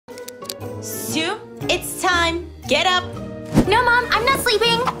Sue, it's time. Get up. No, Mom, I'm not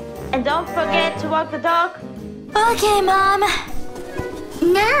sleeping. And don't forget to walk the dog. Okay, Mom.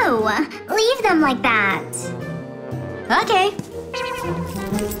 No, leave them like that. Okay.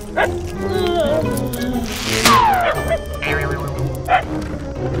 My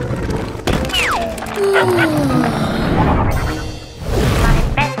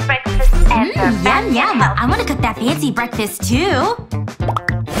best breakfast ever. Yum, yum. I want to cook that fancy breakfast, too.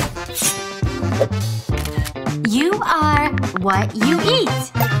 You are what you eat.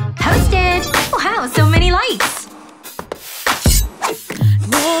 Posted. Wow, so many likes.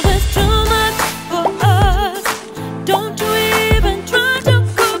 No, there's too much for us. Don't you even try to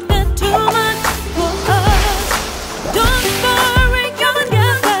cook that too much for us. Don't worry, you can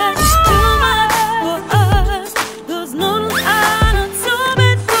get that too much for us. Those noodles are not so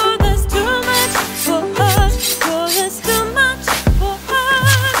bad, for there's too much for us. For there's too much for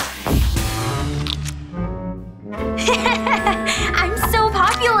us. I'm so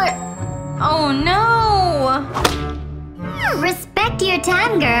popular. Oh, no. Respect your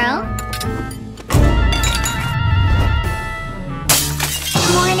time, girl.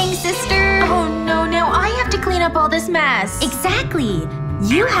 Morning, sister. Oh, no, now I have to clean up all this mess. Exactly.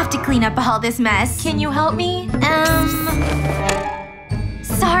 You have to clean up all this mess. Can you help me?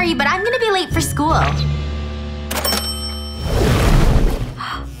 Sorry, but I'm gonna be late for school.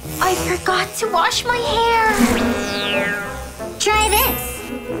 I forgot to wash my hair. Try this.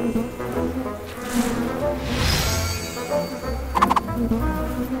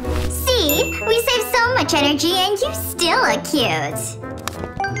 See? We save so much energy and you still look cute.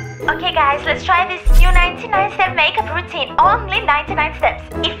 Okay guys, let's try this new 99-step makeup routine. Only 99 steps.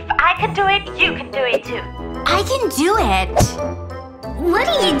 If I can do it, you can do it too. I can do it. What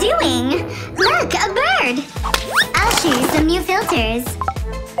are you doing? Look, a bird! I'll show you some new filters.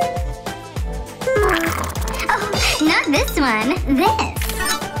 Oh, not this one. This.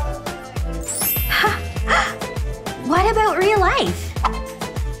 What about real life?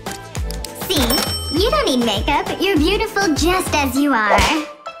 See? You don't need makeup. You're beautiful just as you are.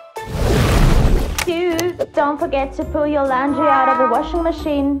 Sue, don't forget to pull your laundry out of the washing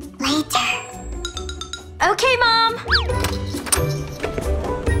machine. Later. Okay, Mom.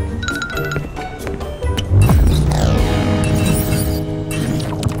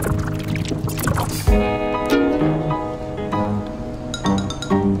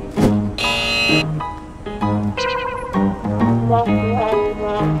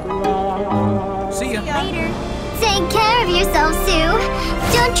 See ya. Later. Take care of yourself, Sue.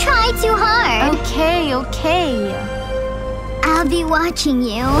 Don't try too hard. Okay, okay. I'll be watching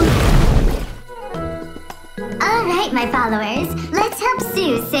you. Alright, my followers. Let's help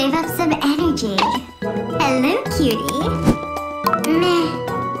Sue save up some energy. Hello, cutie. Meh.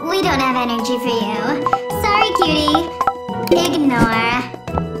 We don't have energy for you. Sorry, cutie. Ignore.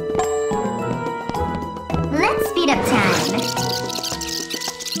 Let's speed up time.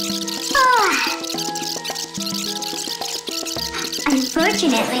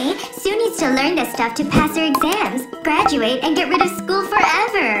 Unfortunately, Sue needs to learn this stuff to pass her exams, graduate, and get rid of school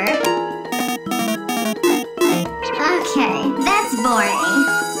forever. Okay, that's boring.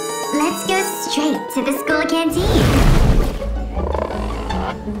 Let's go straight to the school canteen.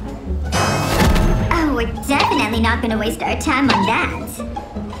 Oh, we're definitely not gonna waste our time on that.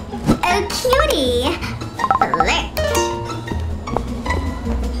 Oh, cutie! Flirt.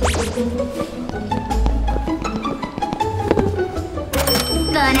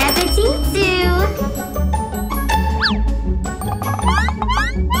 Bon appetit, Sue!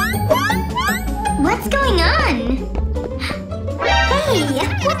 What's going on? Hey,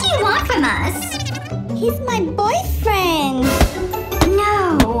 what do you want from us? He's my boyfriend.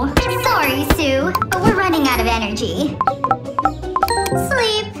 No. Sorry, Sue, but we're running out of energy.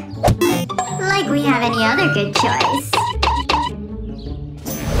 Sleep. Like we have any other good choice.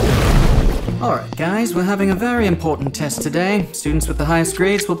 Alright guys, we're having a very important test today. Students with the highest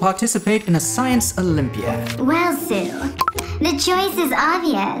grades will participate in a science Olympiad. Well, Sue, the choice is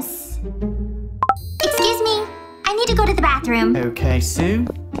obvious. Excuse me. I need to go to the bathroom. Okay, Sue.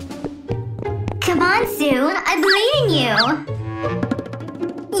 Come on, Sue. I believe in you.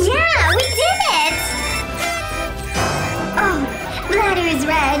 Yeah, we did it! Oh, bladder is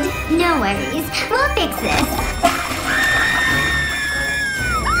red. No worries. We'll fix this.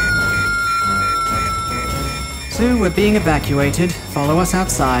 Sue, we're being evacuated. Follow us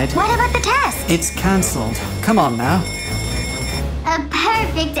outside. What about the test? It's cancelled. Come on now. A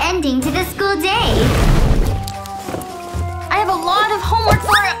perfect ending to the school day. I have a lot of homework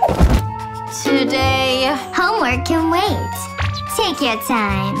for today. Homework can wait. Take your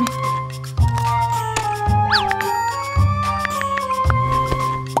time.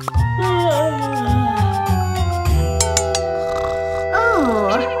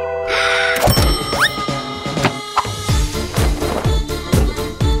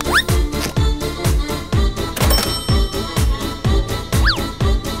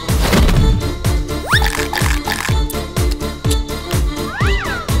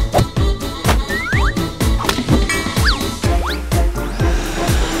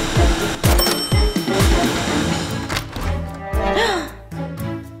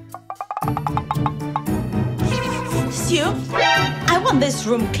 this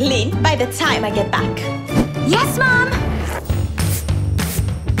room clean by the time I get back. Yes, Mom!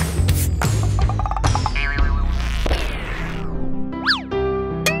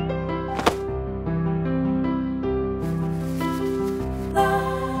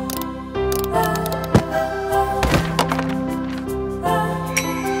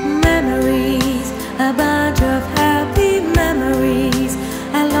 Memories, a bunch of happy memories,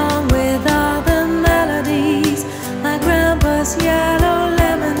 along with all the melodies. My grandpa's yellow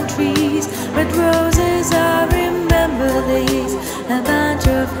lemon trees, red roses, I remember these. A bunch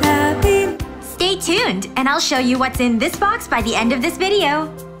of happy Stay tuned, and I'll show you what's in this box by the end of this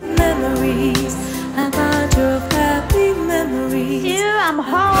video. memories, a bunch of happy memories. Sue, I'm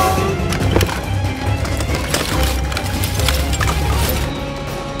home.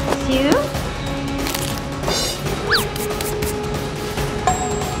 Sue?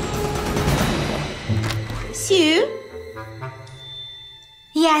 Sue?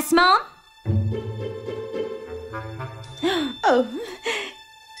 Yes, Mom? Oh,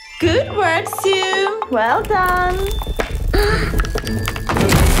 good work, Sue. Well done.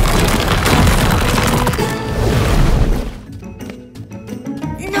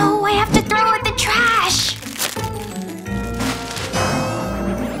 No, I have to throw out the trash!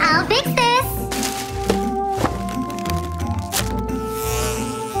 I'll fix this.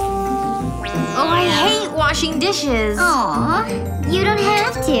 Oh, I hate washing dishes. Aw, you don't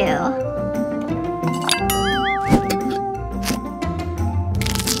have to.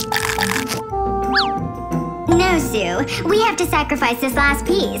 No, Sue. We have to sacrifice this last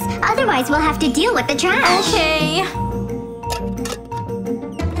piece. Otherwise, we'll have to deal with the trash. Okay.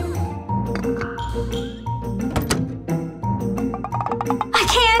 I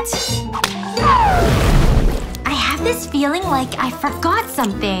can't. I have this feeling like I forgot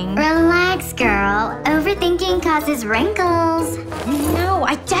something. Relax, girl. Overthinking causes wrinkles. No,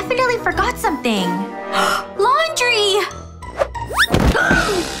 I definitely forgot something. Laundry!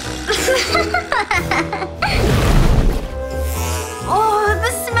 Oh,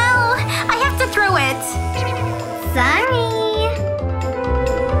 the smell! I have to throw it. Sorry.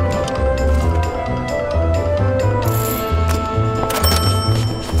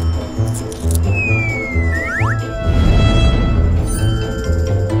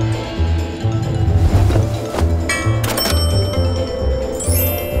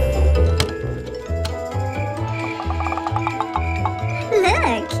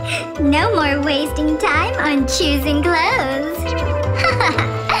 Look, no more wasting time on choosing clothes.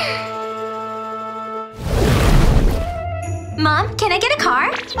 Mom, can I get a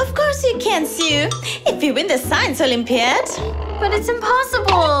car? Of course you can, Sue. If you win the Science Olympiad. But it's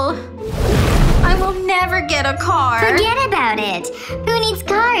impossible. I will never get a car. Forget about it. Who needs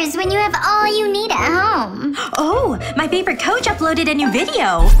cars when you have all you need at home? Oh, my favorite coach uploaded a new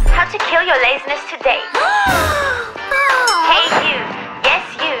video. How to kill your laziness today. Hey you, yes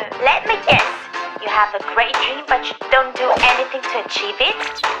you, let me guess. You have a great dream but you don't do anything to achieve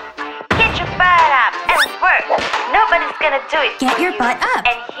it? Get your butt up and work. Nobody's gonna do it. Get for your you. butt up.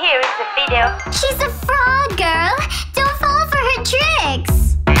 And here is the video. She's a frog, girl. Don't fall for her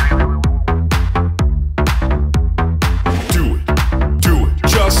tricks. Do it,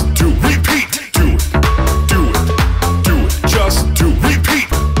 just do it. Repeat, do it, just do it. Repeat,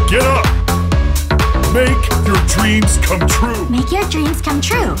 get up. Make your dreams come true. Make your dreams come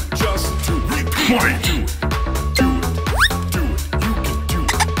true. Just do it. Repeat, do it. You can do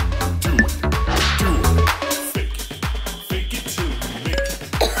it. Do it. Fake it till you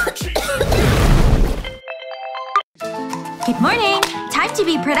make it. Good morning. Time to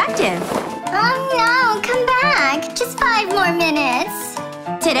be productive. Oh no, come back. Just 5 more minutes.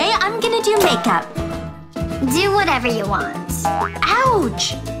 Today I'm gonna do makeup. Do whatever you want.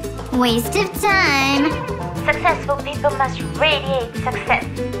 Ouch! Waste of time. Successful people must radiate success.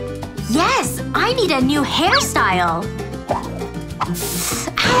 Yes, I need a new hairstyle.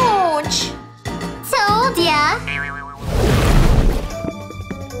 Ouch! Told ya.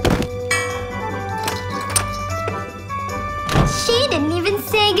 She didn't even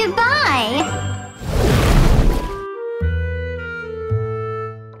say goodbye.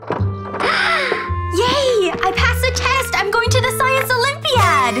 Yay! I passed the test! I'm going to the Science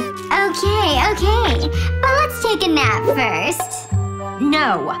Olympiad! Okay. But let's take a nap first.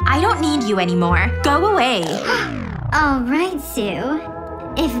 No, I don't need you anymore. Go away. All right, Sue.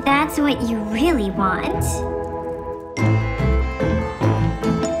 If that's what you really want.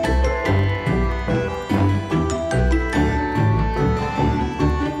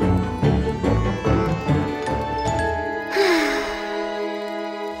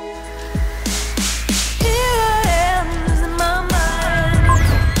 Here I am, losing my mind.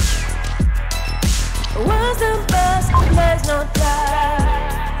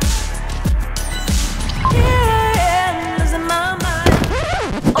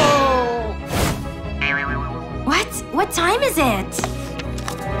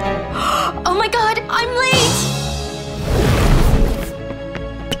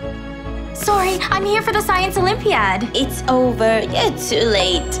 Sorry, I'm here for the Science Olympiad. It's over. You're too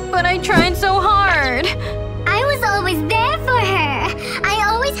late. But I tried so hard. I was always there for her. I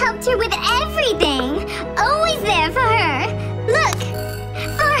always helped her with everything. Always there for her. Look,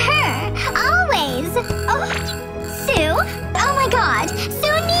 for her, always. Oh, Sue? Oh my God,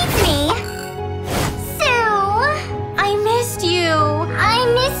 Sue needs me. Sue, I missed you. I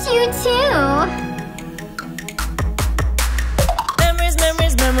miss you too.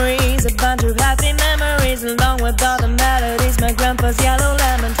 Memories, a bunch of happy memories, along with all the melodies. My grandpa's yellow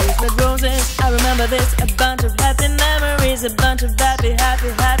lemon trees with roses. I remember this, a bunch of happy memories, a bunch of happy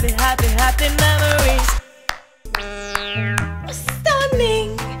memories.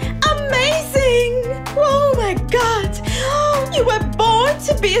 Stunning! Amazing! Oh my God! You were born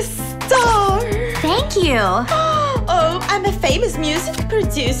to be a star! Thank you. Oh, I'm a famous music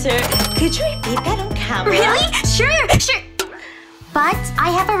producer. Could you repeat that on camera? Really? Sure. But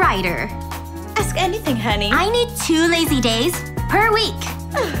I have a rider. Ask anything, honey. I need 2 lazy days per week.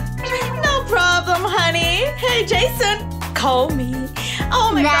 No problem, honey. Hey, Jason, call me. Oh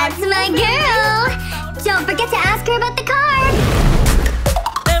my That's God. my girl. Don't forget to ask her about the car.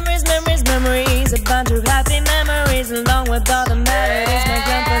 Memories, a bunch of happy memories, along with all the melodies. My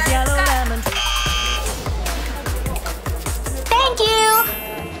grandpa's yellow lemon trees. Thank you.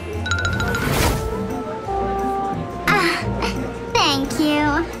 Thank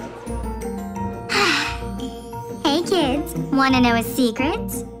you. Hey kids, wanna know a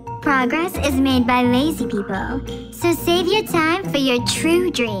secret? Progress is made by lazy people. So save your time for your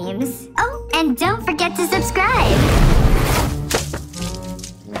true dreams. Oh, and don't forget to subscribe.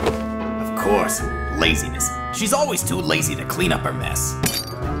 Of course, laziness. She's always too lazy to clean up her mess.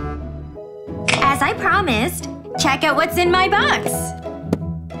 As I promised, check out what's in my box.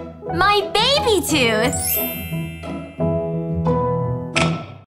 My baby tooth.